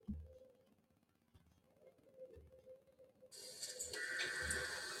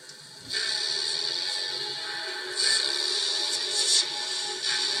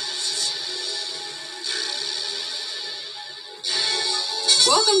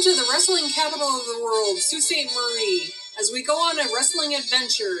Welcome to the wrestling capital of the world, Sault Ste. Marie, as we go on a wrestling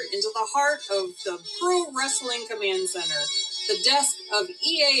adventure into the heart of the Pro Wrestling Command Center, the desk of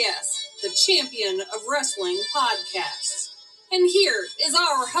EAS, the champion of wrestling podcasts. And here is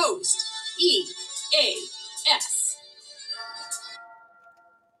our host, EAS.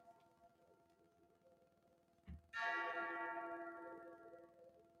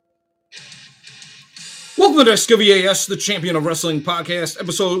 Welcome to the desk of EAS, the champion of wrestling podcast,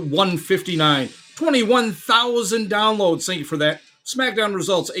 episode 159. 21,000 downloads. Thank you for that. SmackDown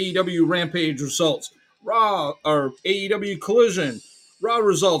results, AEW Rampage results, Raw or AEW Collision, Raw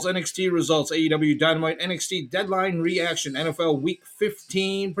results, NXT results, AEW Dynamite, NXT Deadline Reaction, NFL Week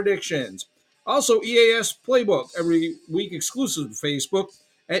 15 predictions. Also, EAS Playbook, every week exclusive to Facebook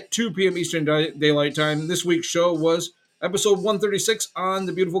at 2 p.m. Eastern Daylight Time. This week's show was episode 136 on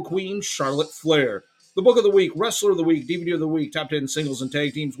the beautiful Queen Charlotte Flair. The Book of the Week, Wrestler of the Week, DVD of the Week, Top 10 Singles and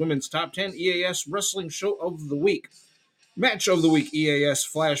Tag Teams, Women's Top 10, EAS Wrestling Show of the Week, Match of the Week, EAS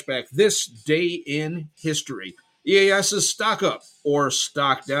Flashback, This Day in History, EAS's Stock Up or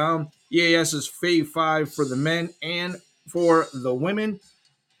Stock Down, EAS's Fave 5 for the men and for the women.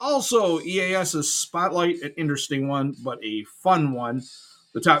 Also, EAS's Spotlight, an interesting one, but a fun one.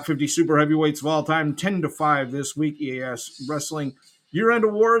 The top 50 super heavyweights of all time, 10 to 5 this week. EAS Wrestling Year-End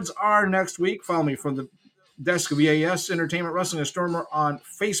Awards are next week. Follow me from the desk of EAS Entertainment Wrestling Stormer on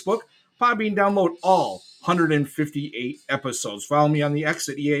Facebook. Podbean, download all 158 episodes. Follow me on the X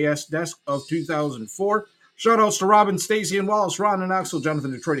at EAS Desk of 2004. Shoutouts to Robin, Stacy, and Wallace, Ron and Axel,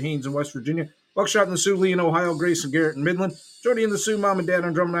 Jonathan, Detroit, Haynes, in West Virginia, Buckshot in the Sioux, Lee in Ohio, Grace and Garrett in Midland, Jody in the Sioux, Mom and Dad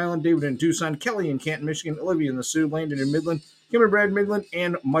on Drummond Island, David in Tucson, Kelly in Canton, Michigan, Olivia in the Sioux, Landon in Midland, Kim and Brad Midland,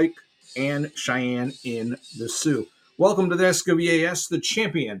 and Mike and Cheyenne in the Sioux. Welcome to the desk of EAS, the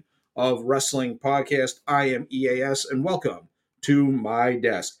champion of wrestling podcast. I am EAS, and welcome to my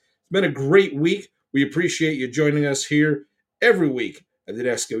desk. It's been a great week. We appreciate you joining us here every week at the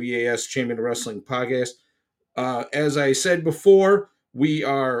desk of EAS, champion of wrestling podcast. As I said before, we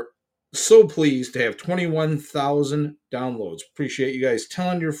are so pleased to have 21,000 downloads. Appreciate you guys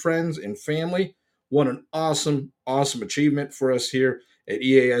telling your friends and family. What an awesome, awesome achievement for us here at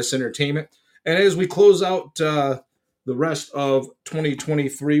EAS Entertainment. And as we close out the rest of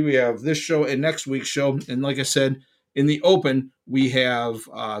 2023, we have this show and next week's show. And like I said, in the open, we have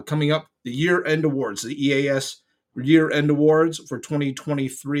coming up the year-end awards, the EAS year-end awards for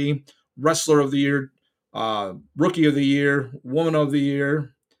 2023, Wrestler of the Year, Rookie of the Year, Woman of the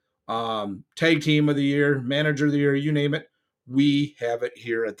Year, Tag Team of the Year, Manager of the Year, you name it. We have it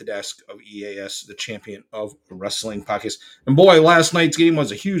here at the desk of EAS, the champion of wrestling podcast. And boy, last night's game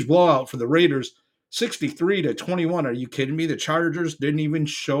was a huge blowout for the Raiders, 63-21. Are you kidding me? The Chargers didn't even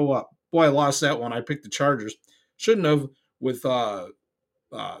show up. Boy, I lost that one. I picked the Chargers. Shouldn't have with their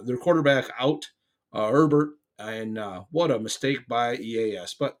quarterback out, Herbert. And what a mistake by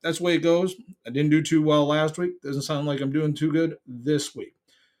EAS. But that's the way it goes. I didn't do too well last week. Doesn't sound like I'm doing too good this week.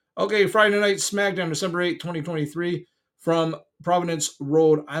 Okay, Friday Night SmackDown, December 8, 2023, from Providence,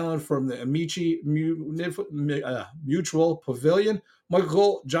 Rhode Island, from the Amici Mutual Pavilion. Michael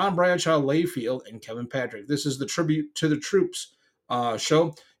Cole, John Bradshaw, Layfield, and Kevin Patrick. This is the Tribute to the Troops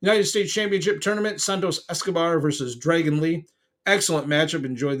show. United States Championship Tournament, Santos Escobar versus Dragon Lee. Excellent matchup.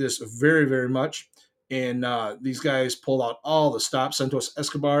 Enjoyed this very, very much. And these guys pulled out all the stops. Santos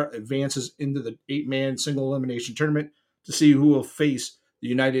Escobar advances into the 8-man single elimination tournament to see who will face the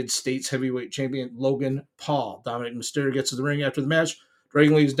United States Heavyweight Champion Logan Paul. Dominic Mysterio gets to the ring after the match.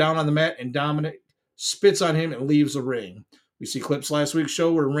 Dragon Lee is down on the mat, and Dominic spits on him and leaves the ring. We see clips last week's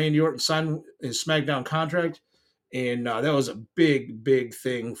show where Randy Orton signed his SmackDown contract, and that was a big, big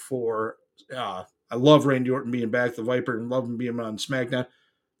thing for I love Randy Orton being back, the Viper, and love him being on SmackDown.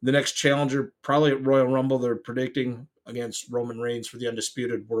 The next challenger, probably at Royal Rumble, they're predicting against Roman Reigns for the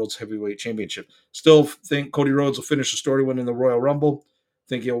undisputed World's Heavyweight Championship. Still think Cody Rhodes will finish the story winning the Royal Rumble.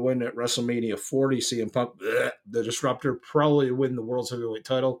 Think he'll win at WrestleMania 40. CM Punk, the Disruptor, probably win the World's Heavyweight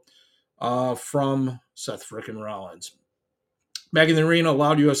title from Seth frickin' Rollins. Back in the arena, a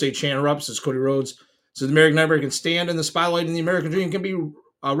loud USA chant erupts as Cody Rhodes says the American Nightmare can stand in the spotlight and the American Dream can be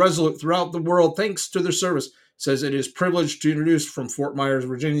resolute throughout the world thanks to their service. Says it is privileged to introduce from Fort Myers,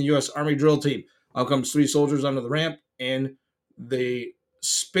 Virginia, the U.S. Army drill team. Out comes 3 soldiers onto the ramp, and they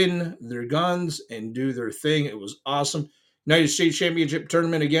spin their guns and do their thing. It was awesome. United States Championship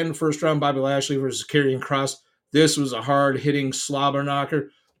Tournament again, first round, Bobby Lashley versus Karrion Kross. This was a hard-hitting slobber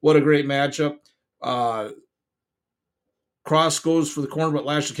knocker. What a great matchup. Kross goes for the corner, but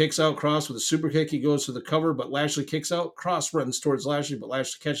Lashley kicks out. Kross with a super kick. He goes for the cover, but Lashley kicks out. Kross runs towards Lashley, but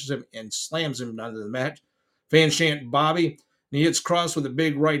Lashley catches him and slams him onto the mat. Fans chant Bobby And he hits Cross with a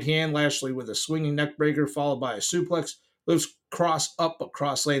big right hand, Lashley with a swinging neck breaker, followed by a suplex. Lifts Cross up, but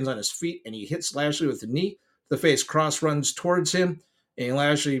Cross lands on his feet, and he hits Lashley with a knee to the face. Cross runs towards him, and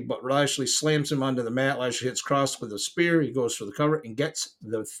Lashley slams him onto the mat. Lashley hits Cross with a spear. He goes for the cover and gets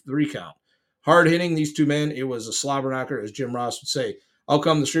the 3 count. Hard hitting, these two men. It was a slobber knocker, as Jim Ross would say. Out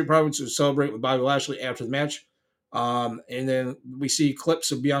come the Street Profits to celebrate with Bobby Lashley after the match. And then we see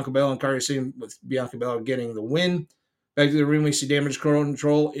clips of Bianca Belair and Kairi Sane with Bianca Belair getting the win. Back to the ring, we see Damage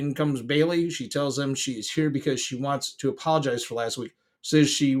Control. In comes Bayley. She tells them she is here because she wants to apologize for last week. Says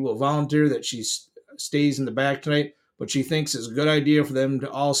she will volunteer that she stays in the back tonight, but she thinks it's a good idea for them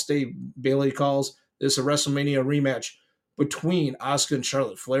to all stay. Bayley calls this a WrestleMania rematch between Asuka and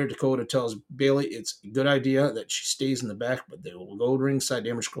Charlotte Flair. Dakota tells Bayley it's a good idea that she stays in the back, but they will go ringside.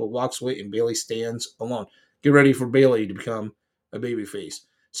 Damage Control walks away, and Bayley stands alone. Get ready for Bayley to become a babyface.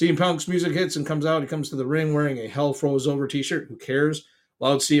 CM Punk's music hits and comes out. He comes to the ring wearing a Hell Froze Over t-shirt. Who cares?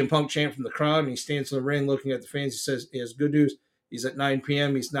 Loud CM Punk chant from the crowd, and he stands in the ring looking at the fans. He says he has good news. He's at 9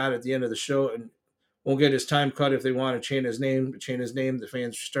 p.m. He's not at the end of the show, and won't get his time cut if they want to chant his name. The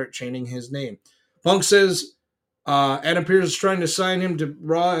fans start chanting his name. Punk says Adam Pearce is trying to sign him to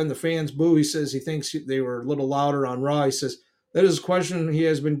Raw, and the fans boo. He says he thinks they were a little louder on Raw. He says that is a question he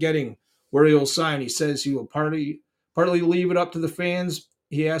has been getting, where he will sign. He says he will partly leave it up to the fans.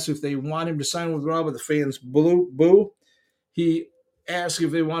 He asks if they want him to sign with Raw, but the fans boo. He asks if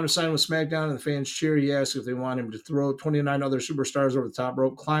they want to sign with SmackDown, and the fans cheer. He asks if they want him to throw 29 other superstars over the top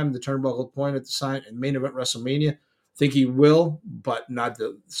rope, climb the turnbuckle, point at the sign, and main event WrestleMania. I think he will, but not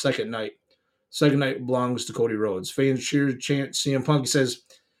the second night. Second night belongs to Cody Rhodes. Fans cheer, chant CM Punk. He says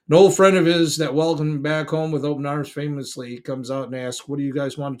an old friend of his that welcomed him back home with open arms famously comes out and asks, what do you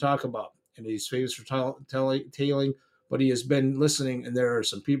guys want to talk about? And he's famous for tailing, but he has been listening, and there are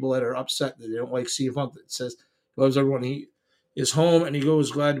some people that are upset that they don't like CM Punk. That says he loves everyone. He is home, and he goes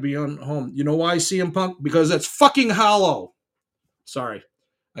glad to be on home. You know why, CM Punk? Because that's fucking hollow. Sorry.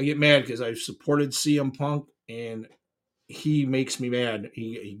 I get mad because I've supported CM Punk, and he makes me mad.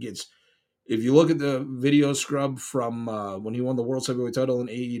 He gets... If you look at the video scrub from when he won the World Heavyweight title in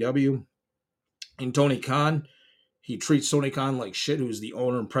AEW, and Tony Khan, he treats Tony Khan like shit, who's the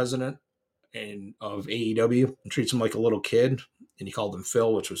owner and president of AEW, and treats him like a little kid, and he called him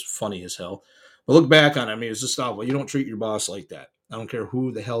Phil, which was funny as hell. But look back on it, I mean, it's just awful. You don't treat your boss like that. I don't care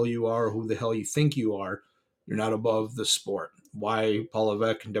who the hell you are, or who the hell you think you are. You're not above the sport. Why Paul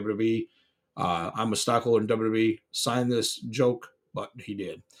Levesque in WWE? I'm a stockholder in WWE. Signed this joke, but he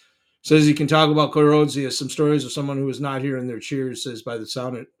did. Says he can talk about Cody Rhodes. He has some stories of someone who is not here in their cheers. Says by the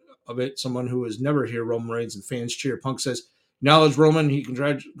sound of it, someone who is never here, Roman Reigns, and fans cheer. Punk says, acknowledge Roman. He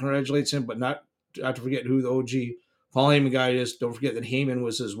congratulates him, but not to forget who the OG Paul Heyman guy is. Don't forget that Heyman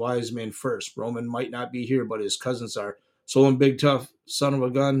was his wise man first. Roman might not be here, but his cousins are. So big, tough son of a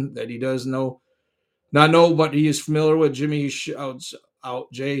gun that he does not know, but he is familiar with. Jimmy shouts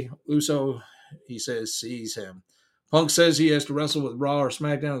out Jay Uso. He says sees him. Punk says he has to wrestle with Raw or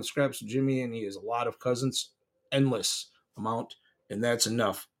SmackDown and scraps with Jimmy, and he has a lot of cousins, endless amount, and that's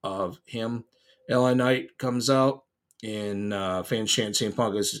enough of him. LA Knight comes out, and fans chant CM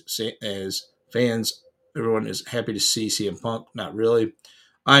Punk as fans. Everyone is happy to see CM Punk. Not really.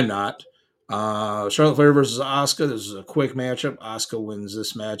 I'm not. Charlotte Flair versus Asuka. This is a quick matchup. Asuka wins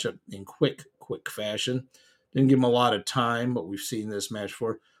this matchup in quick fashion. Didn't give him a lot of time, but we've seen this match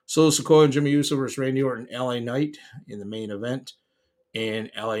before. Solo Sikoa and Jimmy Uso versus Randy Orton, LA Knight in the main event, and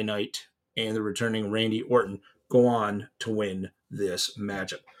LA Knight and the returning Randy Orton go on to win this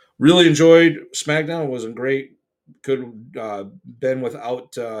matchup. Really enjoyed SmackDown. It wasn't great. Could have been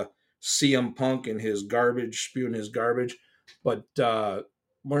without CM Punk and his garbage, spewing his garbage. But we're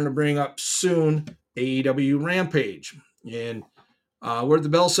going to bring up soon AEW Rampage. And we're at the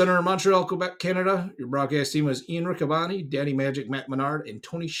Bell Center in Montreal, Quebec, Canada. Your broadcast team is Ian Riccaboni, Danny Magic, Matt Menard, and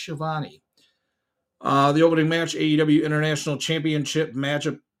Tony Schiavone. The opening match, AEW International Championship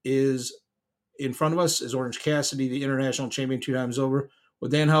matchup, is in front of us. Is Orange Cassidy, the International Champion 2 times over,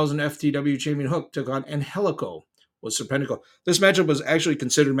 with Danhausen, FTW Champion Hook, took on Angelico with Serpentico. This matchup was actually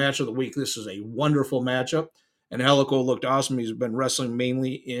considered match of the week. This is a wonderful matchup. Angelico looked awesome. He's been wrestling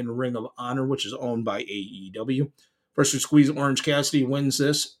mainly in Ring of Honor, which is owned by AEW. First and Squeeze, Orange Cassidy wins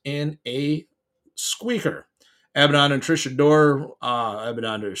this in a squeaker. Abaddon and Trish Adora.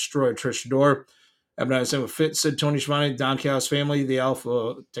 Abaddon destroyed Trish Adora. Abaddon said with Fit, said Tony Schiavone, Don Callis family, the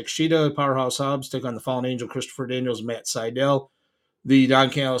Alpha Takeshita, Powerhouse Hobbs take on the Fallen Angel, Christopher Daniels, Matt Sydal. The Don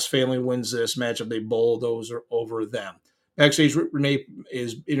Callis family wins this matchup. They bulldoze over them. Backstage, Renee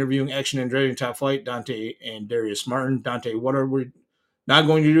is interviewing Action and Dreading Top Flight, Dante and Darius Martin. Dante, what are we Not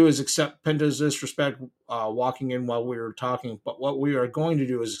going to do is accept Penta's disrespect walking in while we were talking, but what we are going to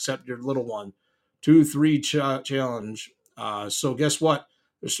do is accept your little one 2-3 challenge. So guess what?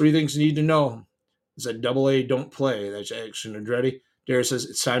 There's 3 things you need to know. Is that Double A don't play. That's Action Andretti. Dare says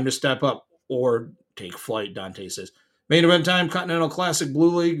it's time to step up or take flight. Dante says main event time: Continental Classic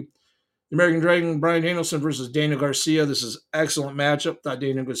Blue League. The American Dragon Bryan Danielson versus Daniel Garcia. This is an excellent matchup. Thought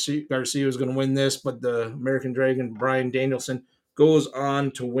Daniel Garcia was going to win this, but the American Dragon Bryan Danielson goes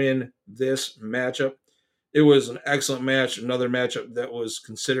on to win this matchup. It was an excellent match. Another matchup that was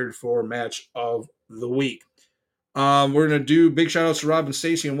considered for match of the week. We're going to do big shout outs to Robin,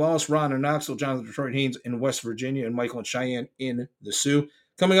 Stacy, and Wallace, Ron and Knoxville, Jonathan Detroit Haynes in West Virginia, and Michael and Cheyenne in the Sioux.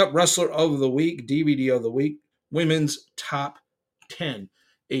 Coming up, Wrestler of the Week, DVD of the Week, Women's Top 10,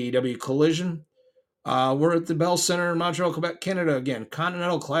 AEW Collision. We're at the Bell Center in Montreal, Quebec, Canada again.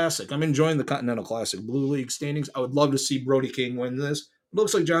 Continental Classic. I'm enjoying the Continental Classic Blue League standings. I would love to see Brody King win this. It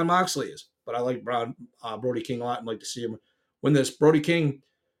looks like John Moxley is, but I like Brody King a lot and like to see him win this. Brody King,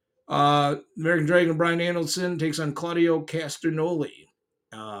 American Dragon Bryan Danielson takes on Claudio Castagnoli.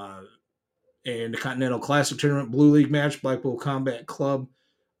 And the Continental Classic Tournament Blue League match, Blackpool Combat Club.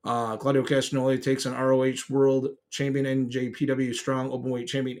 Claudio Castagnoli takes on ROH World Champion NJPW Strong Openweight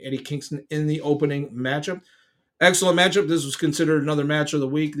Champion Eddie Kingston in the opening matchup. Excellent matchup. This was considered another match of the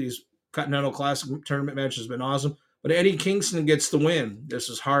week. These Continental Classic Tournament matches have been awesome. But Eddie Kingston gets the win. This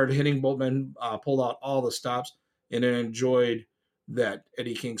is hard hitting. Both men pulled out all the stops, and I enjoyed that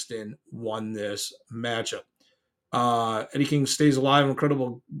Eddie Kingston won this matchup. Eddie King stays alive.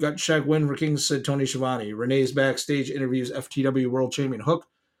 Incredible gut check win for King, said Tony Schiavone. Renee's backstage interviews FTW World Champion Hook.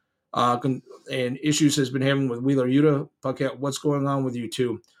 And issues has been having with Wheeler Yuta. Puckett, what's going on with you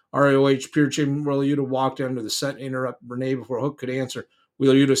two? ROH Pure Champion Wheeler Yuta walked onto the set and interrupt Renee before Hook could answer.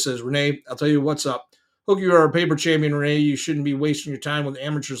 Wheeler Yuta says, Renee, I'll tell you what's up. Hook, you are a paper champion, Renee. You shouldn't be wasting your time with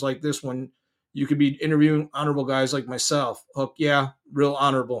amateurs like this one. You could be interviewing honorable guys like myself. Hook, yeah, real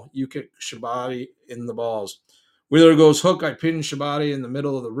honorable. You kick Shibata in the balls. Wheeler goes, Hook, I pinned Shibata in the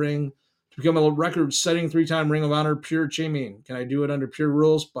middle of the ring to become a record-setting 3-time Ring of Honor Pure Champion. Can I do it under Pure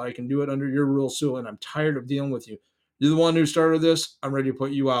rules? But I can do it under your rules too, and I'm tired of dealing with you. You're the one who started this. I'm ready to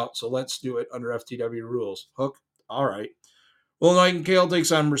put you out, so let's do it under FTW rules. Hook, all right. Will Nightingale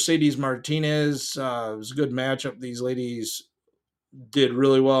takes on Mercedes Martinez. It was a good matchup. These ladies did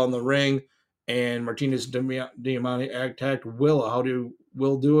really well in the ring, and Martinez Diamante attacked Will. How do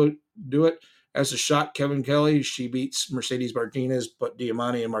Will do it? As a shot, Kevin Kelly. She beats Mercedes Martinez, but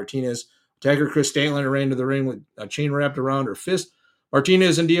Diamante and Martinez attack her. Chris Statlander ran to the ring with a chain wrapped around her fist.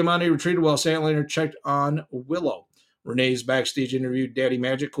 Martinez and Diamante retreated while Statlander checked on Willow. Renee's backstage interviewed Daddy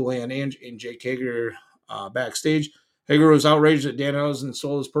Magic, Cool Hand Ange, and Jake Hager backstage. Hager was outraged that Danhausen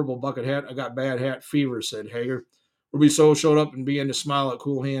sold his purple bucket hat. I got bad hat fever, said Hager. Ruby Soho showed up and began to smile at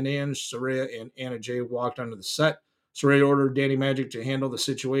Cool Hand Ange. Saraya and Anna Jay walked onto the set. Saraya ordered Danny Magic to handle the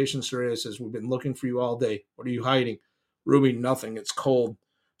situation. Saraya says, we've been looking for you all day. What are you hiding? Ruby, nothing. It's cold.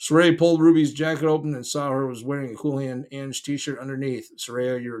 Saraya pulled Ruby's jacket open and saw her was wearing a Cool Hand Ange t-shirt underneath.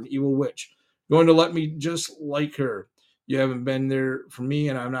 Saraya, you're an evil witch. Going to let me just like her. You haven't been there for me,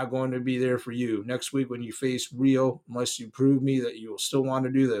 and I'm not going to be there for you. Next week when you face Rio, unless you prove me that you will still want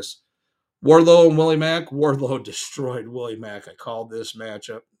to do this. Wardlow and Willie Mack. Wardlow destroyed Willie Mack. I called this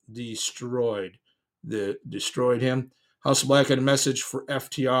matchup. Destroyed him. House of Black had a message for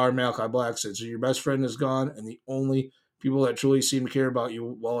FTR. Malachi Black said, so your best friend is gone, and the only people that truly seem to care about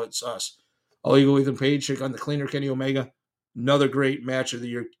you, well, it's us. All Eagle Ethan Page take on the cleaner Kenny Omega. Another great match of the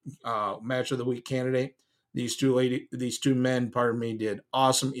year, match of the week candidate. These two men, did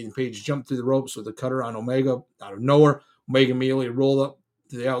awesome. Ethan Page jumped through the ropes with a cutter on Omega out of nowhere. Omega immediately rolled up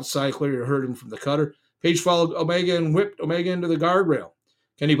to the outside, clearly heard him from the cutter. Page followed Omega and whipped Omega into the guardrail.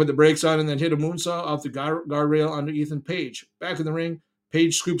 Kenny put the brakes on and then hit a moonsault off the guardrail onto Ethan Page. Back in the ring,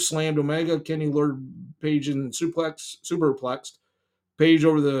 Page scoop slammed Omega. Kenny lured Page in superplexed Page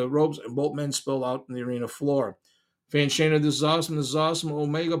over the ropes, and both men spilled out in the arena floor. Fans chanted, this is awesome, this is awesome.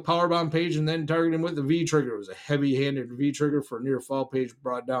 Omega powerbomb Page and then targeted him with the V-trigger. It was a heavy-handed V-trigger for a near fall. Page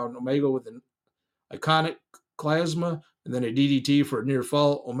brought down Omega with an iconic plasma and then a DDT for a near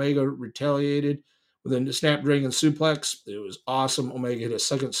fall. Omega retaliated with a Snapdragon suplex. It was awesome. Omega hit a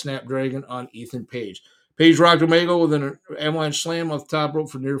second Snapdragon on Ethan Page. Page rocked Omega with an avalanche slam off the top rope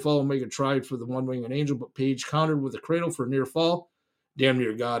for near fall. Omega tried for the one-winged angel, but Page countered with a cradle for near fall. Damn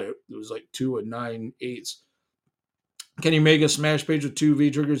near got it. It was like 2 9/8. Kenny Omega smashed Page with 2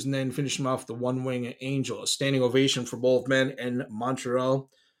 V-triggers and then finished him off the one-winged angel. A standing ovation for both men in Montreal,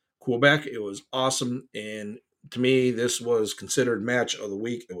 Quebec. It was awesome, and to me, this was considered match of the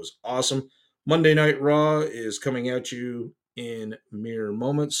week. It was awesome. Monday Night Raw is coming at you in mere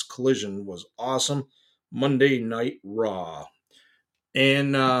moments. Collision was awesome. Monday Night Raw.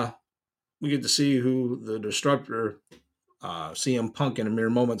 And we get to see who the disruptor, CM Punk, in a mere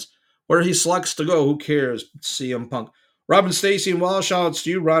moments. Where he selects to go, who cares? CM Punk. Robin Stacy and Wallace, shout outs to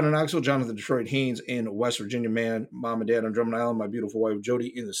you. Ron and Axel, Jonathan Detroit Haynes in West Virginia, man. Mom and Dad on Drummond Island, my beautiful wife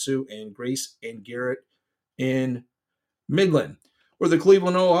Jody in the Sioux, and Grace and Garrett in Midland. We're in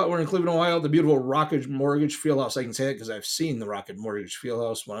Cleveland, Ohio, the beautiful Rocket Mortgage Fieldhouse. I can say it because I've seen the Rocket Mortgage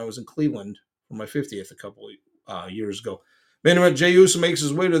Fieldhouse when I was in Cleveland for my 50th a couple of years ago. Main event, Jey Uso makes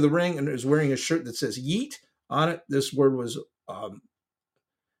his way to the ring and is wearing a shirt that says Yeet on it. This word was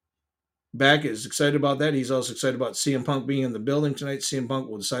back, is excited about that. He's also excited about CM Punk being in the building tonight. CM Punk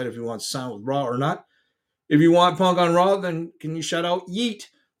will decide if he wants to sign with Raw or not. If you want Punk on Raw, then can you shout out Yeet?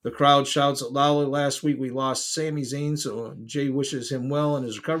 The crowd shouts it loudly. Last week we lost Sami Zayn, so Jey wishes him well in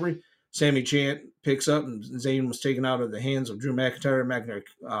his recovery. Sami chant picks up, and Zayn was taken out of the hands of Drew McIntyre.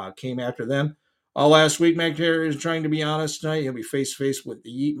 McIntyre came after them. All last week, McIntyre is trying to be honest tonight. He'll be face-to-face with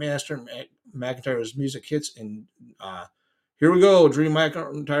the Yeet Master. McIntyre's music hits, and here we go. Drew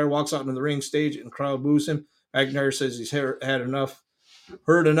McIntyre walks out into the ring stage, and the crowd boos him. McIntyre says he's heard enough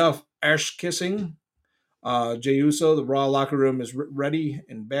ash kissing. Jey Uso, the Raw locker room is already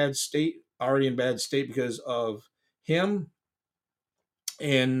in bad state because of him.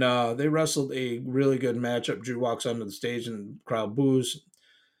 And they wrestled a really good matchup. Drew walks onto the stage and the crowd boos.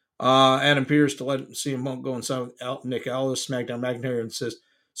 Adam Pearce to let CM Punk go inside with Nick Aldis, SmackDown McIntyre, and says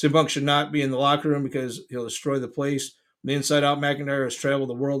CM Punk should not be in the locker room because he'll destroy the place. From the inside out, McIntyre has traveled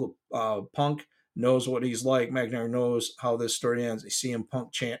the world. Punk knows what he's like. McIntyre knows how this story ends. A CM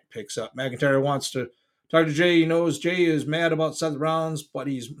Punk chant picks up. McIntyre wants to talk to Jey. He knows Jey is mad about Seth Rollins, but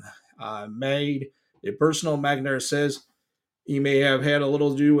he's made it personal. McIntyre says he may have had a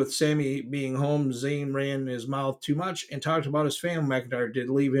little to do with Sami being home. Zayn ran his mouth too much and talked about his family. McIntyre did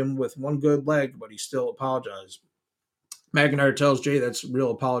leave him with one good leg, but he still apologized. McIntyre tells Jey that's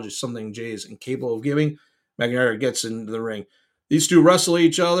real apology, something Jey is incapable of giving. McIntyre gets into the ring. These two wrestle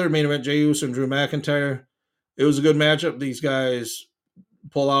each other. Main event, Jey Uso and Drew McIntyre. It was a good matchup. These guys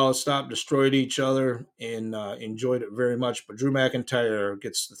pull out a stop, destroyed each other, and enjoyed it very much. But Drew McIntyre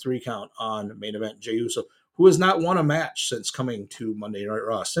gets the 3 count on main event, Jey Uso, who has not won a match since coming to Monday Night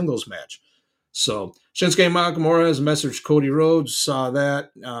Raw, singles match. So Shinsuke Nakamura has messaged Cody Rhodes, saw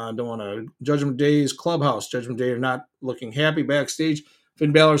that. Don't want to. Judgment Day's clubhouse. Judgment Day are not looking happy backstage.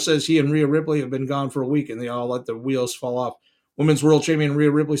 Finn Balor says he and Rhea Ripley have been gone for a week and they all let the wheels fall off. Women's World Champion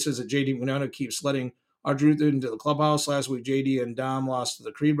Rhea Ripley says that JD McDonough keeps letting R-Truth into the clubhouse. Last week, JD and Dom lost to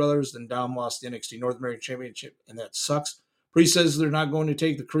the Creed brothers. Then Dom lost the NXT North American Championship, and that sucks. Priest says they're not going to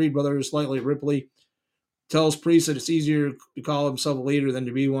take the Creed brothers lightly. Ripley tells Priest that it's easier to call himself a leader than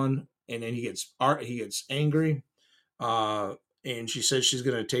to be one, and then he gets angry. And she says she's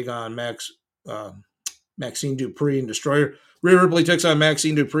going to take on Maxine Dupree and destroy her. Rhea Ripley takes on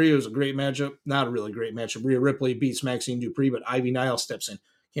Maxine Dupree. It was a great matchup. Not a really great matchup. Rhea Ripley beats Maxine Dupree, but Ivy Nile steps in.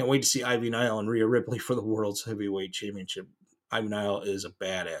 Can't wait to see Ivy Nile and Rhea Ripley for the World's Heavyweight Championship. Ivy Nile is a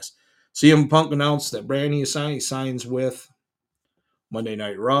badass. CM Punk announced that Brandy is signing. He signs with Monday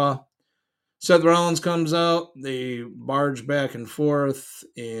Night Raw. Seth Rollins comes out. They barge back and forth,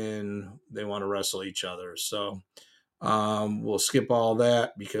 and they want to wrestle each other. So we'll skip all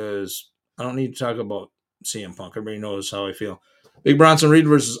that because I don't need to talk about CM Punk. Everybody knows how I feel. Big Bronson Reed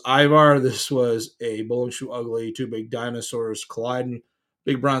versus Ivar. This was a bowling shoe ugly. 2 big dinosaurs colliding.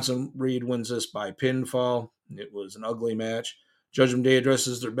 Big Bronson Reed wins this by pinfall. It was an ugly match. Judgment Day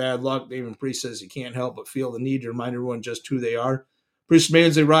addresses their bad luck. Damon Priest says he can't help but feel the need to remind everyone just who they are. Priest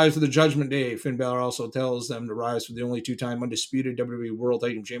demands they rise for the Judgment Day. Finn Balor also tells them to rise for the only 2-time undisputed WWE World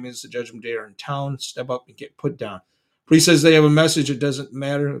Heavyweight Champions. The Judgment Day are in town. Step up and get put down. Priest says they have a message. It doesn't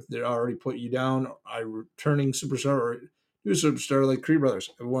matter if they already put you down. A returning superstar or new superstar like Creed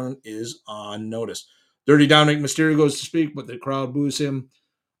Brothers. Everyone is on notice. Dirty Dominic Mysterio goes to speak, but the crowd boos him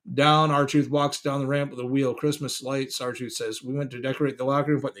down. R-Truth walks down the ramp with a wheel of Christmas lights. R-Truth says, we went to decorate the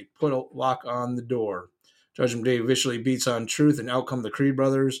locker room, but they put a lock on the door. Judgment Day viciously beats on Truth, and out come the Creed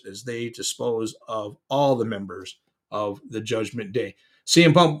brothers as they dispose of all the members of the Judgment Day.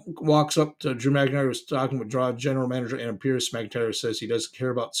 CM Punk walks up to Drew McIntyre, who's talking with Raw general manager Adam Pearce. McIntyre says he doesn't care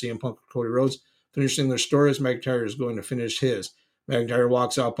about CM Punk or Cody Rhodes finishing their stories. McIntyre is going to finish his. McIntyre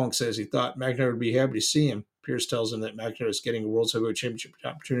walks out. Punk says he thought McIntyre would be happy to see him. Pearce tells him that McIntyre is getting a World Heavyweight Championship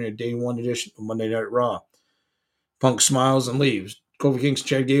opportunity at Day 1 edition of Monday Night Raw. Punk smiles and leaves. Kofi Kingston,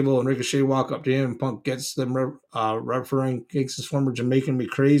 Chad Gable, and Ricochet walk up to him, and Punk gets them referring Kingston's former Jamaican me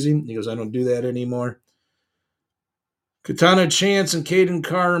crazy. He goes, I don't do that anymore. Katana Chance and Caden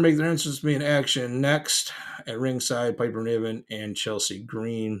Carter make their entrance in action next. At ringside, Piper Niven and Chelsea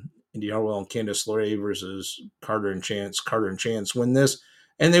Green. Indy Hartwell and Candice LeRae versus Carter and Chance. Carter and Chance win this,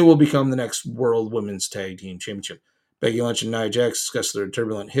 and they will become the next World Women's Tag Team Championship. Becky Lynch and Nia Jax discuss their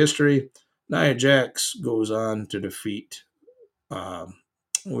turbulent history. Nia Jax goes on to defeat. We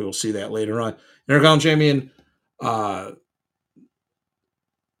will see that later on. Intercontinental Champion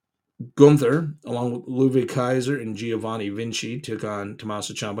Gunther, along with Ludwig Kaiser and Giovanni Vinci, took on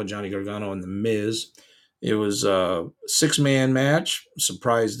Tommaso Ciampa, Johnny Gargano, and The Miz. It was a 6-man match.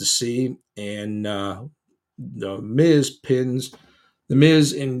 Surprised to see. And The Miz pins The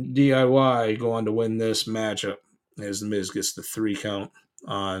Miz and DIY go on to win this matchup as The Miz gets the 3 count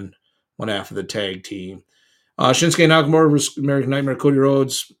on one half of the tag team. Shinsuke Nakamura versus American Nightmare Cody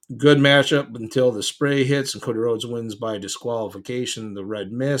Rhodes. Good matchup until the spray hits and Cody Rhodes wins by disqualification, the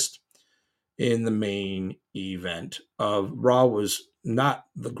Red Mist. In the main event of Raw was not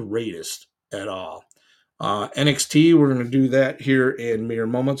the greatest at all. NXT, we're going to do that here in mere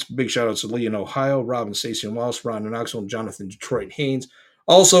moments. Big shout outs to Lee in Ohio, Robin, Stacey and Walsh, Ron and Knoxville, and Jonathan Detroit Haynes.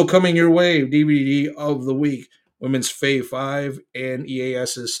 Also coming your way, DVD of the week, Women's Fave 5 and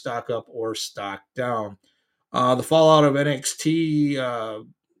EAS's Stock Up or Stock Down. The fallout of NXT,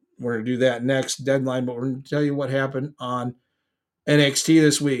 we're going to do that next deadline, but we're going to tell you what happened on NXT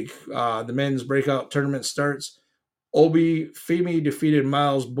this week. The men's breakout tournament starts. Obi Femi defeated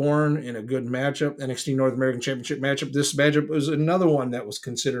Miles Bourne in a good matchup, NXT North American Championship matchup. This matchup was another one that was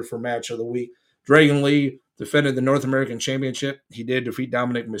considered for match of the week. Dragon Lee defended the North American Championship. He did defeat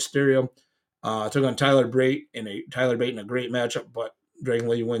Dominic Mysterio. Took on Tyler Bate in a great matchup, but Dragon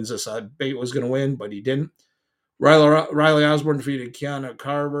Lee wins this. Bate was going to win, but he didn't. Riley Osborne defeated Kiana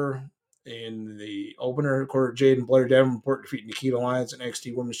Carver in the opener. Jade and Blair Davenport defeat Nikita Lyons and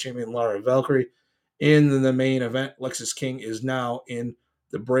NXT Women's Champion Lara Valkyrie. In the main event, Lexis King is now in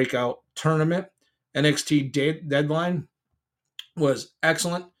the breakout tournament. NXT deadline was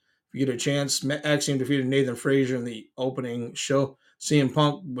excellent. If you get a chance, Axiom defeated Nathan Frazier in the opening show. CM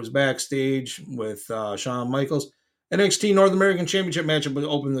Punk was backstage with Shawn Michaels. NXT North American Championship matchup would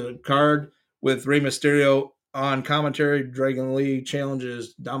open the card with Rey Mysterio on commentary. Dragon Lee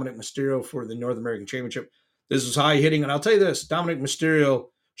challenges Dominic Mysterio for the North American Championship. This was high hitting, and I'll tell you this, Dominic Mysterio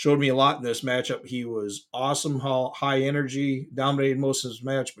showed me a lot in this matchup. He was awesome, high energy, dominated most of his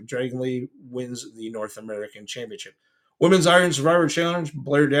match, but Dragon Lee wins the North American Championship. Women's Iron Survivor Challenge,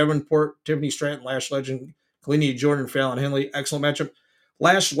 Blair Davenport, Tiffany Stratton, Lash Legend, Kalini Jordan, Fallon Henley. Excellent matchup.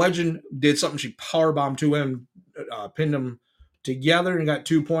 Lash Legend did something. She powerbombed 2 women, pinned them together and got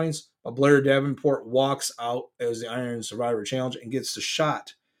 2 points. Blair Davenport walks out as the Iron Survivor Challenge and gets the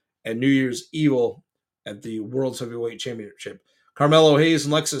shot at New Year's Evil at the World's Heavyweight Championship. Carmelo Hayes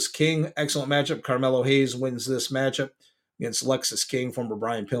and Lexis King, excellent matchup. Carmelo Hayes wins this matchup against Lexis King, former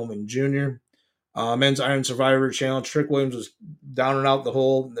Brian Pillman Jr. Men's Iron Survivor Challenge, Trick Williams was down and out the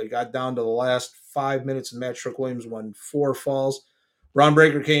hole. They got down to the last 5 minutes of the match. Trick Williams won 4 falls. Ron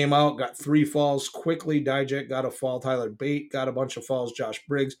Breaker came out, got 3 falls quickly. Dijak got a fall. Tyler Bate got a bunch of falls. Josh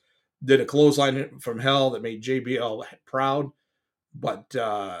Briggs did a clothesline from hell that made JBL proud. But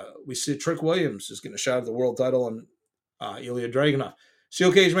we see Trick Williams is getting a shot at the world title, and Ilya Dragunov.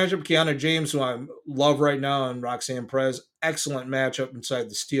 Steel cage matchup, Kiana James, who I love right now, and Roxanne Perez. Excellent matchup inside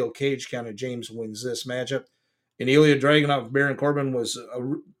the steel cage. Kiana James wins this matchup. And Ilya Dragunov, Baron Corbin was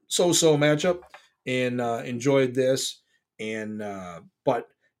a so-so matchup, and enjoyed this. And but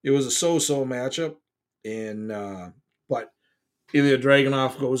it was a so-so matchup, and but Ilya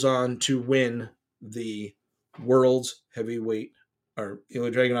Dragunov goes on to win the World's Heavyweight, or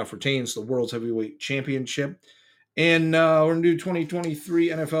Ilya Dragunov retains the World's Heavyweight Championship. And we're going to do 2023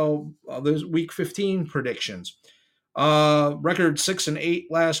 NFL this week 15 predictions. Record 6-8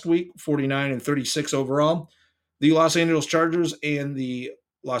 last week, 49-36 overall. The Los Angeles Chargers and the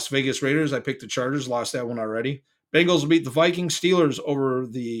Las Vegas Raiders. I picked the Chargers, lost that one already. Bengals will beat the Vikings. Steelers over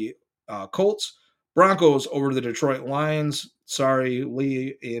the Colts. Broncos over the Detroit Lions. Sorry,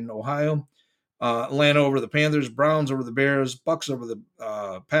 Lee in Ohio. Atlanta over the Panthers. Browns over the Bears. Bucks over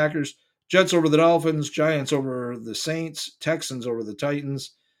the Packers. Jets over the Dolphins, Giants over the Saints, Texans over the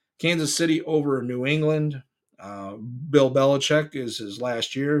Titans, Kansas City over New England. Bill Belichick is his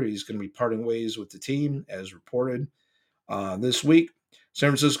last year. He's going to be parting ways with the team, as reported this week. San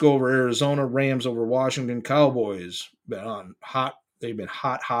Francisco over Arizona, Rams over Washington, Cowboys been hot. They've been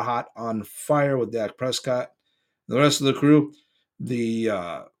hot on fire with Dak Prescott. The rest of the crew,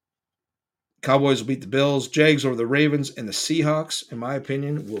 the Cowboys will beat the Bills, Jags over the Ravens, and the Seahawks, in my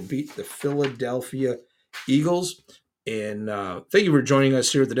opinion, will beat the Philadelphia Eagles. And thank you for joining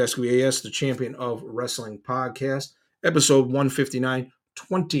us here at the Desk of EAS, the Champion of Wrestling podcast. episode 159.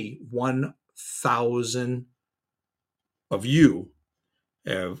 21,000 of you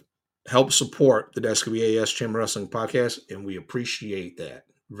have helped support the Desk of EAS Chamber Wrestling Podcast, and we appreciate that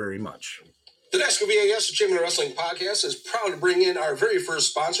very much. The Desk of EAS Chamber Wrestling Podcast is proud to bring in our very first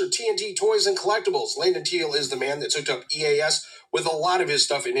sponsor, TNT Toys and Collectibles. Landon Teal is the man that's hooked up EAS with a lot of his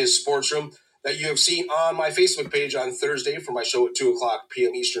stuff in his sports room that you have seen on my Facebook page on Thursday for my show at 2 o'clock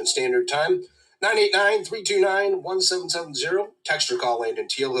p.m. Eastern Standard Time. 989-329-1770. Text or call Landon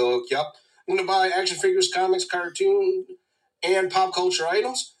Teal. He'll hook you up. I'm going to buy action figures, comics, cartoon, and pop culture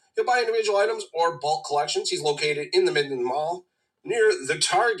items. He'll buy individual items or bulk collections. He's located in the Midland Mall near the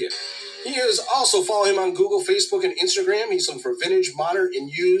Target. He is also follow him on Google, Facebook, and Instagram. He's looking for vintage, modern, and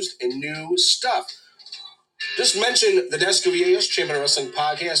used and new stuff. Just mention the Desk of EAS Champion Wrestling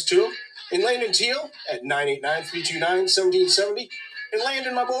Podcast to him. And Landon Teal at 989-329-1770. And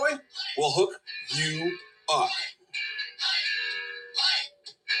Landon, my boy, will hook you up.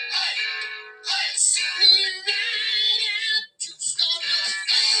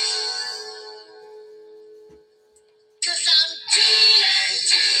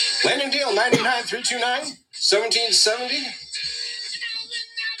 Landon Teal, 989-329-1770.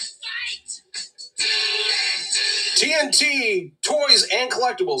 TNT Toys and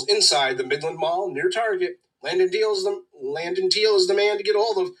Collectibles inside the Midland Mall near Target. Landon Teal is the man to get a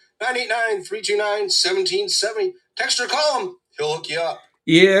hold of. 989-329-1770. Text or call him. He'll hook you up.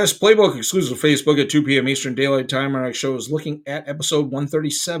 Yes, Playbook exclusive Facebook at 2 p.m. Eastern Daylight Time. Our next show is looking at episode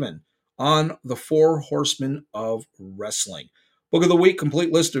 137 on the Four Horsemen of Wrestling. Book of the Week,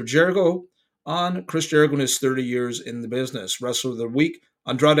 complete list of Jericho on Chris Jericho and his 30 years in the business. Wrestler of the Week,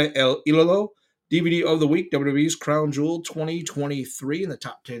 Andrade El Idolo. DVD of the Week, WWE's Crown Jewel 2023 in the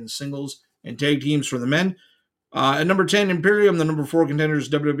top 10 singles and tag teams for the men. At number 10, Imperium, the number 4 contenders,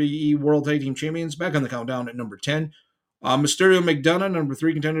 WWE World Tag Team Champions, back on the countdown at number 10. Mysterio McDonough, number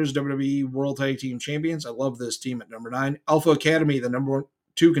 3 contenders, WWE World Tag Team Champions. I love this team at number 9. Alpha Academy, the number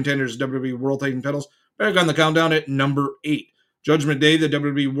 2 contenders, WWE World Tag Team titles, back on the countdown at number 8. Judgment Day, the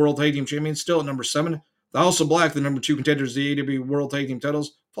WWE World Tag Team Champions, still at number 7. The House of Black, the number 2 contenders, the AEW World Tag Team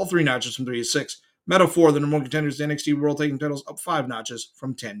titles, fall 3 notches from 3 to 6. Metaphor, the number 1 contenders, the NXT World Tag Team titles, up 5 notches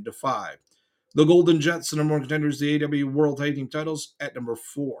from 10 to 5. The Golden Jets, the number 1 contenders, the AEW World Tag Team titles, at number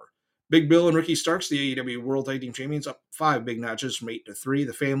 4. Big Bill and Ricky Starks, the AEW World Tag Team Champions, up 5 big notches from 8 to 3.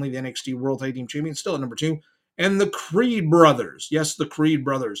 The Family, the NXT World Tag Team Champions, still at number 2. And the Creed Brothers, yes, the Creed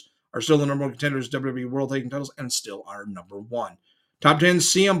Brothers, are still the number 1 contenders, WWE World Tag Team titles, and still are number 1. Top 10,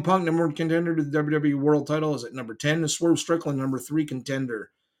 CM Punk, number 1 contender to the WWE World title, is at number 10. Swerve Strickland, number 3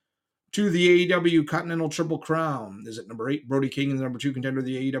 contender to the AEW Continental Triple Crown, is at number 8. Brody King, the number 2 contender to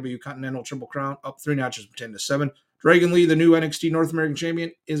the AEW Continental Triple Crown, up 3 notches from 10 to 7. Dragon Lee, the new NXT North American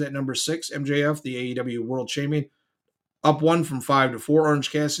Champion, is at number 6. MJF, the AEW World Champion, up 1 from 5 to 4.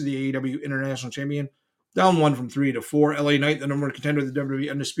 Orange Cassidy, the AEW International Champion, down 1 from 3 to 4. LA Knight, the number 1 contender to the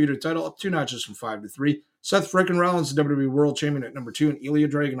WWE Undisputed title, up 2 notches from 5 to 3. Seth frickin' Rollins, the WWE World Champion, at number 2. And Ilya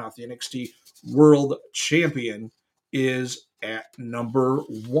Dragunov, the NXT World Champion, is at number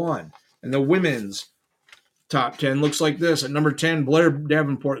 1. And the women's top 10 looks like this. At number 10, Blair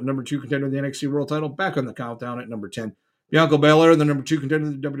Davenport, the number 2 contender to the NXT World title, back on the countdown at number 10. Bianca Belair, the number 2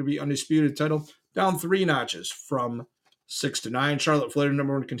 contender to the WWE Undisputed title, down 3 notches from 6 to 9. Charlotte Flair,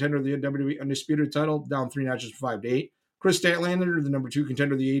 number 1 contender to the WWE Undisputed title, down 3 notches from 5 to 8. Chris Statlander, the number 2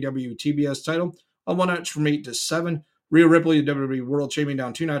 contender to the AEW TBS title, up 1 notch from 8 to 7. Rhea Ripley, the WWE World Champion,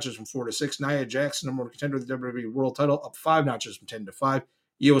 down 2 notches from 4 to 6. Nia Jax, number 1 contender to the WWE World title, up 5 notches from 10 to 5.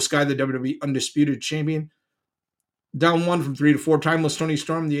 Io Sky, the WWE Undisputed Champion, down 1 from 3 to 4. Timeless Toni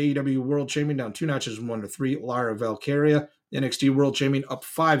Storm, the AEW World Champion, down 2 notches from 1 to 3. Lara Valkyria, the NXT World Champion, up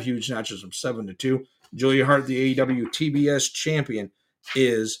 5 huge notches from 7 to 2. Julia Hart, the AEW TBS Champion,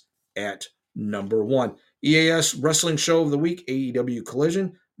 is at number 1. EAS Wrestling Show of the Week, AEW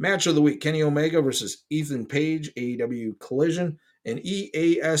Collision. Match of the Week, Kenny Omega versus Ethan Page, AEW Collision. And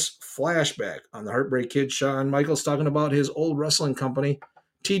EAS Flashback on the Heartbreak Kid. Shawn Michaels talking about his old wrestling company,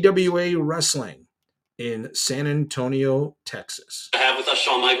 TWA Wrestling, in San Antonio, Texas. I have with us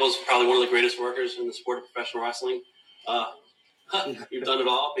Shawn Michaels, probably one of the greatest workers in the sport of professional wrestling. You've done it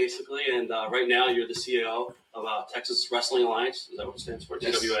all, basically, and right now you're the CEO of Texas Wrestling Alliance. Is that what it stands for?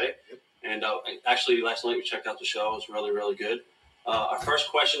 Yes. TWA. Yep. And actually, last night we checked out the show. It was really, really good. Our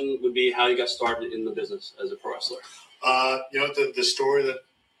first question would be how you got started in the business as a pro wrestler. The story that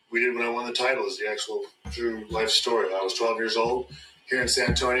we did when I won the title is the actual true life story. I was 12 years old here in San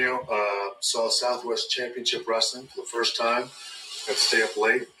Antonio, saw Southwest Championship Wrestling for the first time. Got to stay up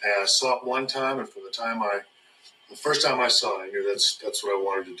late. I saw it one time, and from the first time I saw it, I knew that's what I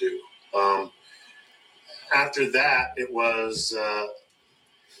wanted to do. after that, it was,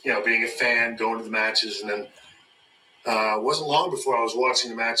 being a fan, going to the matches, and then it wasn't long before I was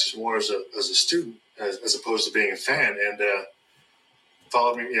watching the matches more as a student as opposed to being a fan, and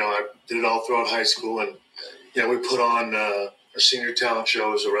followed me. I did it all throughout high school, and we put on our senior talent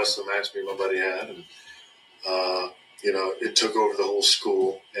show as a wrestling match me and my buddy had, and it took over the whole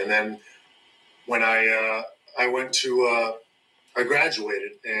school. And then when I went to I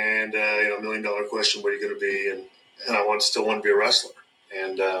graduated, and $1 million question, what are you going to be? And I still want to be a wrestler.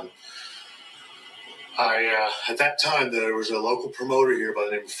 And at that time, there was a local promoter here by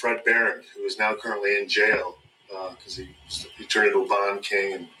the name of Fred Barron, who is now currently in jail because he turned into a Bond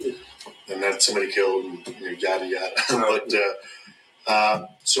king and had somebody killed and yada yada. But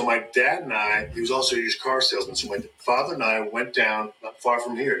so my dad and I, he was also a used car salesman. So my father and I went down, not far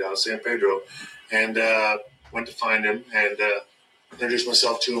from here, down San Pedro, and went to find him and introduced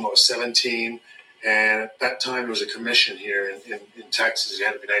myself to him. I was 17. And at that time, there was a commission here in Texas. You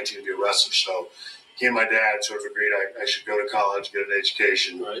had to be 19 to be a wrestler. So he and my dad sort of agreed I should go to college, get an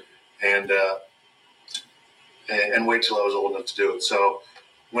education, right, and wait till I was old enough to do it. So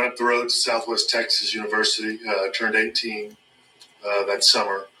went up the road to Southwest Texas University, turned 18 that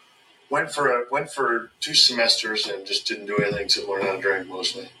summer. Went for 2 semesters and just didn't do anything except learn how to drink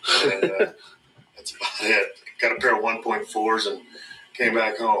mostly. And that's about it. Got a pair of 1.4s and came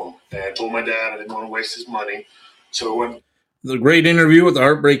back home. And I told my dad I didn't want to waste his money. So I went. The great interview with the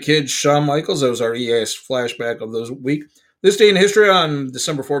Heartbreak Kid, Shawn Michaels. That was our EAS flashback of the week. This day in history, on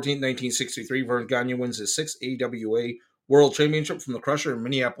December 14th, 1963, Vern Gagne wins his 6th AWA World Championship from the Crusher in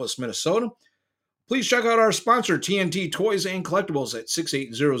Minneapolis, Minnesota. Please check out our sponsor, TNT Toys and Collectibles, at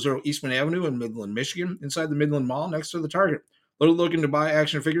 6800 Eastman Avenue in Midland, Michigan, inside the Midland Mall next to the Target. They're looking to buy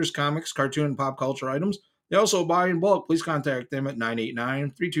action figures, comics, cartoon, and pop culture items. They also buy in bulk. Please contact them at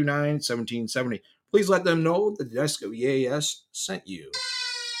 989-329-1770. Please let them know the desk of EAS sent you.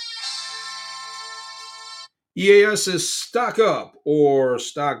 EAS is stock up or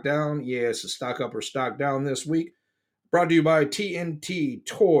stock down. EAS is stock up or stock down this week. Brought to you by TNT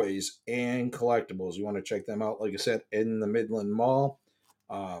Toys and Collectibles. You want to check them out, like I said, in the Midland Mall.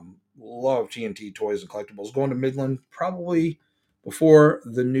 Love TNT Toys and Collectibles. Going to Midland probably before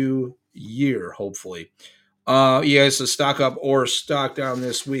the new year, hopefully. EAS is stock up or stock down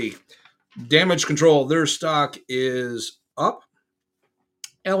this week. Damage Control, their stock is up.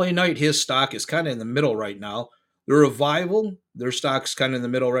 LA Knight, his stock is kind of in the middle right now. The Revival, their stock's kind of in the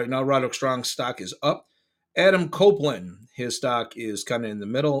middle right now. Roderick Strong's stock is up. Adam Copeland, his stock is kind of in the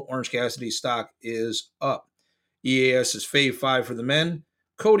middle. Orange Cassidy's stock is up. EAS is Fave 5 for the men.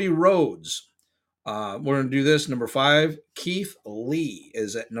 Cody Rhodes, we're going to do this. Number 5, Keith Lee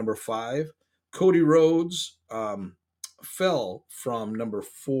is at number 5. Cody Rhodes fell from number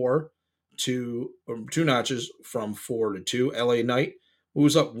 4 to 2 notches from 4 to 2. LA Knight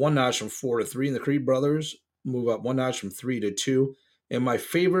moves up 1 notch from 4 to 3. And the Creed Brothers move up 1 notch from 3 to 2. And my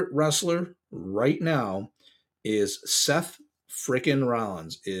favorite wrestler right now is Seth frickin'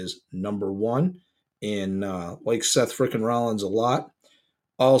 Rollins is number 1. And like Seth frickin' Rollins a lot.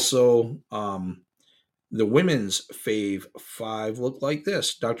 Also, the women's Fave 5 look like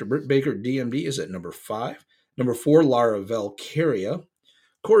this. Dr. Britt Baker, DMD, is at number 5. Number 4, Lara Valkyria.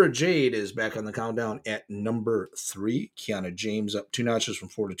 Cora Jade is back on the countdown at number 3. Kiana James up 2 notches from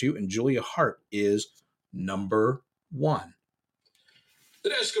 4 to 2. And Julia Hart is number 1.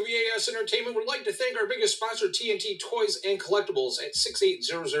 The desk of EAS Entertainment would like to thank our biggest sponsor, TNT Toys and Collectibles, at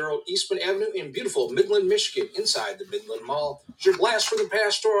 6800 Eastman Avenue in beautiful Midland, Michigan, inside the Midland Mall. It's your blast from the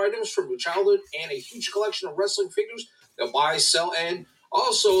past store items from your childhood and a huge collection of wrestling figures. They'll buy, sell, and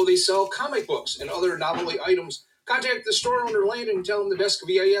also they sell comic books and other novelty items. Contact the store owner, Landon, and tell them the desk of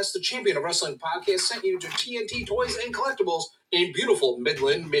EAS, the champion of wrestling podcast, sent you to TNT Toys and Collectibles in beautiful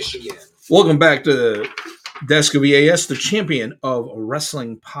Midland, Michigan. Welcome back to the desk of EAS, the champion of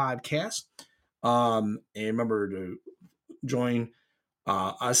wrestling podcast. And remember to join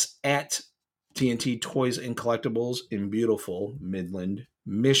us at TNT Toys and Collectibles in beautiful Midland,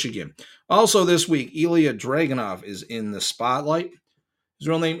 Michigan. Also this week, Ilya Dragunov is in the spotlight. His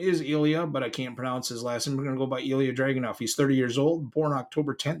real name is Ilya, but I can't pronounce his last name. We're going to go by Ilya Dragunov. He's 30 years old, born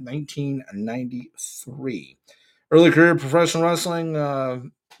October 10th, 1993. Early career professional wrestling.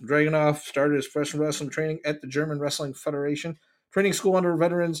 Dragunov started his professional wrestling training at the German Wrestling Federation training school under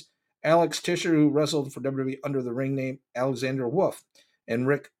veterans Alex Tischer, who wrestled for WWE under the ring name Alexander Wolf, and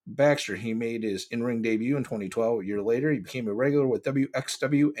Rick Baxter. He made his in-ring debut in 2012. A year later, he became a regular with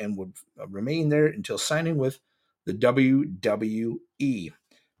WXW and would remain there until signing with the WWE.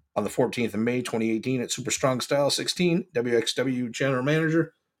 On the 14th of May, 2018, at Super Strong Style 16, WXW General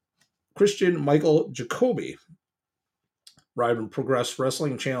Manager Christian Michael Jacoby. Ryder Progress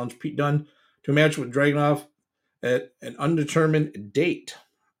Wrestling challenged Pete Dunne to a match with Dragunov at an undetermined date.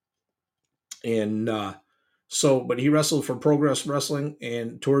 And but he wrestled for Progress Wrestling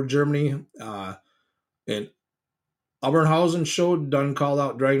and toured Germany. And Abernhausen showed Dunne called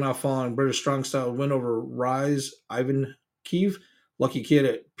out Dragunov following British Strong Style win over Rise Ivan Kiev. Lucky Kid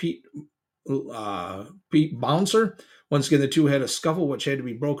at Pete Bouncer. Once again, the two had a scuffle, which had to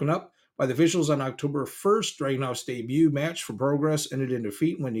be broken up by the officials on October 1st. Dragunov's debut match for Progress ended in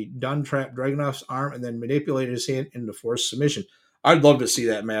defeat when Dunne trapped Dragunov's arm and then manipulated his hand into forced submission. I'd love to see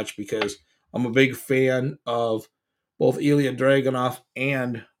that match because I'm a big fan of both Ilya Dragunov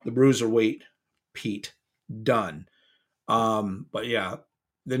and the Bruiserweight Pete Dunne. But yeah,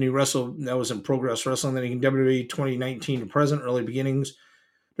 then he wrestled, that was in Progress Wrestling. Then he in WWE 2019 to present, early beginnings.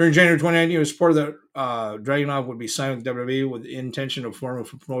 During January 2019, it was reported that Dragunov would be signed with WWE with the intention of forming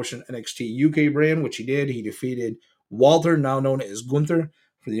for promotion NXT UK brand, which he did. He defeated Walter, now known as Gunther,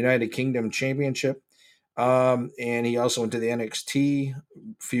 for the United Kingdom Championship. And he also went to the NXT,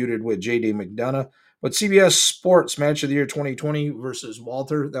 feuded with JD McDonough. But CBS Sports Match of the Year 2020 versus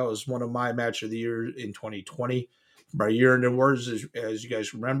Walter, that was one of my Match of the Year in 2020. By year in awards, as you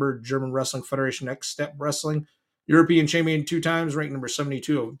guys remember, German Wrestling Federation Next Step Wrestling, European Champion 2 times, ranked number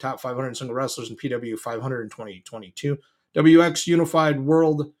 72 of top 500 single wrestlers in PW 500 in 2022. WX Unified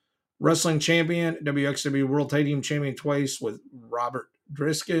World Wrestling Champion, WXW World Tag Team Champion twice with Robert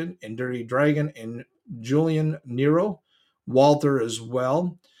Driskin and Dirty Dragon and Julian Nero. Walter as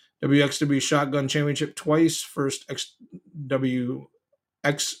well. WXW Shotgun Championship twice, first WXW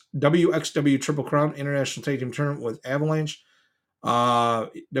Triple Crown International Tag Team Tournament with Avalanche.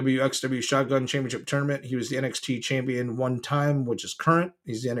 WXW Shotgun Championship Tournament. He was the NXT champion one time, which is current.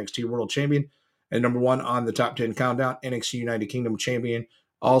 He's the NXT World Champion and number 1 on the top 10 countdown. NXT United Kingdom champion,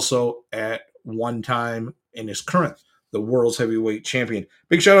 also at one time and is current the world's heavyweight champion.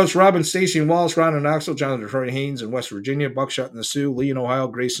 Big shout outs to Robin, Stacy, and Wallace, Ron and Knoxville, Jonathan Detroit Haynes in West Virginia, Buckshot in the Sioux, Lee in Ohio,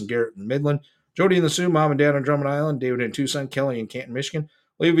 Grace and Garrett in Midland, Jody in the Sioux, Mom and Dad on Drummond Island, David in Tucson, Kelly in Canton, Michigan,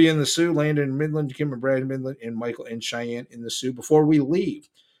 Levy in the Sioux, Landon in Midland, Kim and Brad in Midland, and Michael and Cheyenne in the Sioux. Before we leave,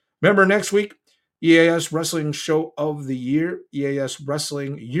 remember next week, EAS Wrestling Show of the Year, EAS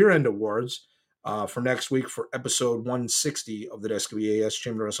Wrestling Year-End Awards for next week for episode 160 of the Desk of EAS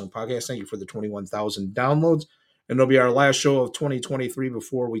Chamber Wrestling Podcast. Thank you for the 21,000 downloads. And it'll be our last show of 2023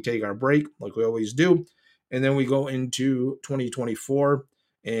 before we take our break, like we always do. And then we go into 2024,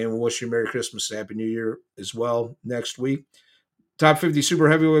 and we'll wish you a Merry Christmas and Happy New Year as well next week. Top 50 super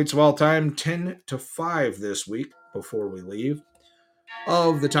heavyweights of all time, 10-5 this week before we leave.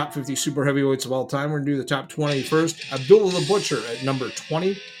 Of the top 50 super heavyweights of all time, we're going to do the top 20 first. Abdullah the Butcher at number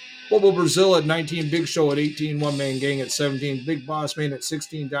 20. Bobo Brazil at 19. Big Show at 18. One Man Gang at 17. Big Boss Man at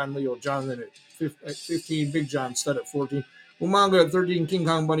 16. Don Leo Jonathan at 15. Big John Studd at 14. Umaga at 13. King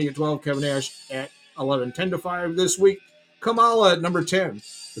Kong Bunny at 12. Kevin Nash at 11. 10-5 this week. Kamala at number 10.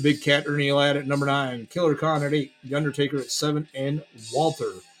 The Big Cat Ernie Ladd at number 9. Killer Khan at 8. The Undertaker at 7. And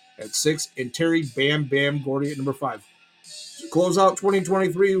Walter at 6. And Terry Bam Bam Gordy at number 5. To close out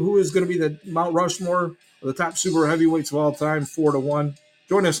 2023, who is going to be the Mount Rushmore of the top super heavyweights of all time? 4-1.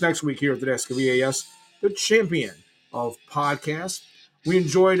 Join us next week here at the Desk of EAS, the champion of podcasts. We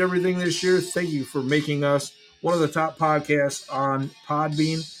enjoyed everything this year. Thank you for making us one of the top podcasts on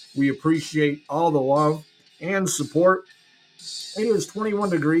Podbean. We appreciate all the love and support. It is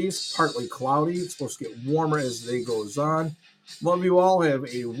 21 degrees, partly cloudy. It's supposed to get warmer as the day goes on. Love you all. Have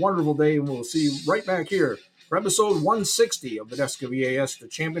a wonderful day, and we'll see you right back here for episode 160 of the Desk of EAS, the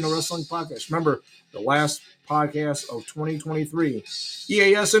Champion of Wrestling Podcast. Remember, the last podcast of 2023.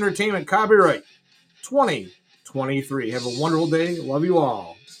 EAS Entertainment, copyright 2023. Have a wonderful day. Love you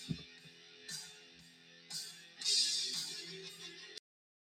all.